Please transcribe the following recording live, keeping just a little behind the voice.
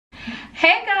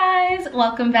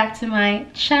welcome back to my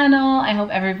channel. I hope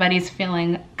everybody's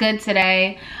feeling good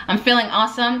today. I'm feeling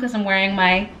awesome because I'm wearing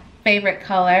my favorite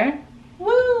color.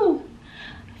 Woo!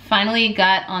 Finally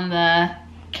got on the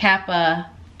Kappa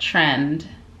trend.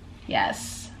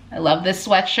 Yes, I love this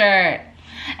sweatshirt.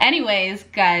 Anyways,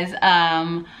 guys,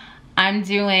 I'm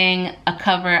doing a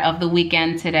cover of the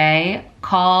Weeknd today,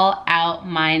 Call Out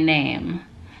My Name.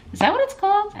 Is that what it's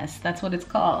called? Yes, that's what it's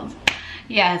called.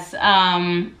 Yes,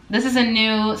 this is a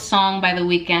new song by The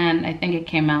Weeknd. I think it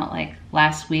came out like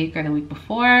last week or the week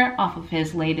before off of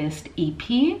his latest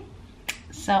EP.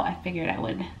 So I figured I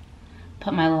would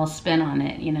put my little spin on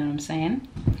it, you know what I'm saying?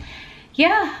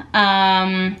 Yeah,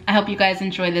 I hope you guys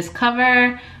enjoy this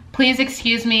cover. Please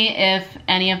excuse me if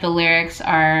any of the lyrics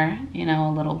are, you know,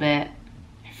 a little bit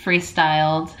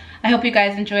freestyled. I hope you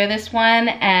guys enjoy this one,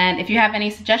 and if you have any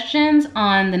suggestions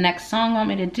on the next song you want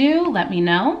me to do, let me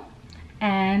know.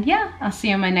 And yeah, I'll see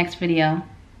you in my next video.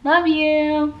 Love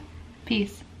you.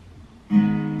 Peace.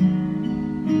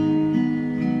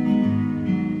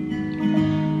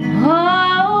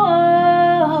 Oh,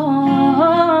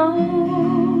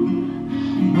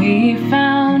 we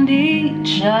found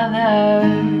each other.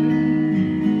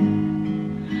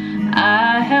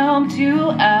 I helped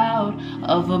you out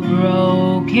of a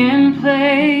broken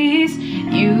place.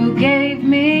 You gave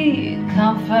me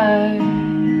comfort.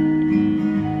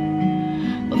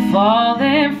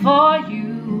 Falling for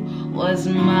you was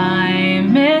my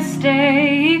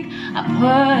mistake. I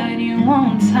put you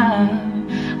on top.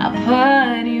 I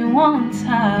put you on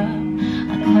top.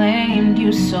 I claimed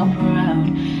you so proud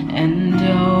and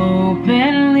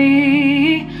openly.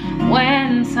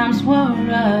 When times were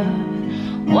rough,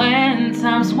 when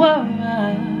times were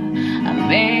rough, I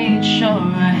made sure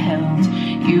I held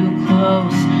you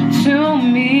close to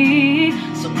me.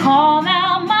 So call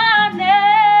out my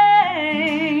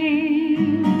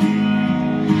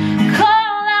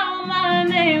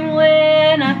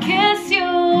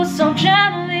so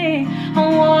gently. I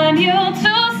want you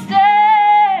to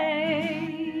stay.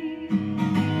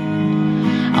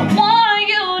 I want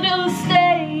you to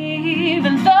stay,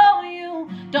 even though you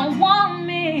don't want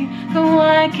me. But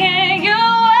why can't you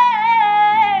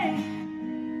wait?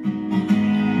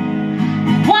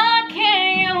 Why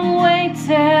can't you wait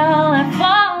till I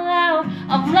fall out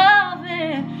of love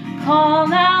and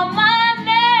call out my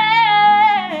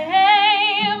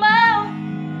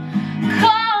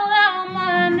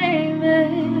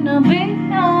I'll be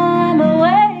on the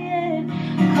way.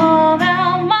 Call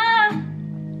out my.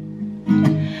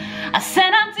 I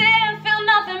said I didn't feel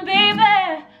nothing,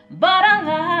 baby, but I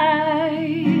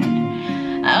lied.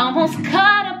 I almost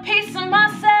cut a piece of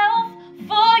myself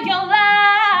for your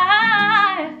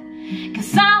life.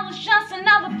 Cause I was just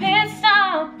another pit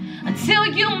stop until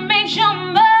you made your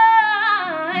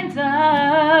mind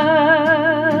up.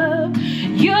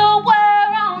 You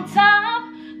were on top,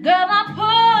 girl, I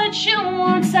put you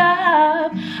on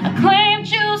top. I claimed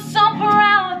you so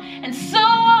proud and so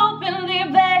openly,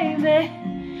 baby.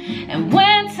 And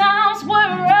when times were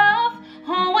rough,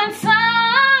 oh, when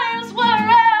times were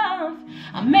rough,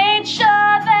 I made sure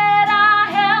that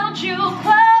I held you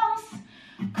close.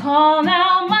 Call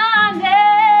out my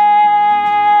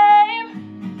name.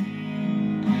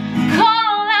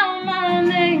 Call out my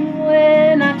name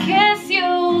when I kiss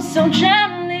you so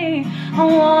gently. I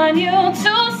want you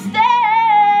to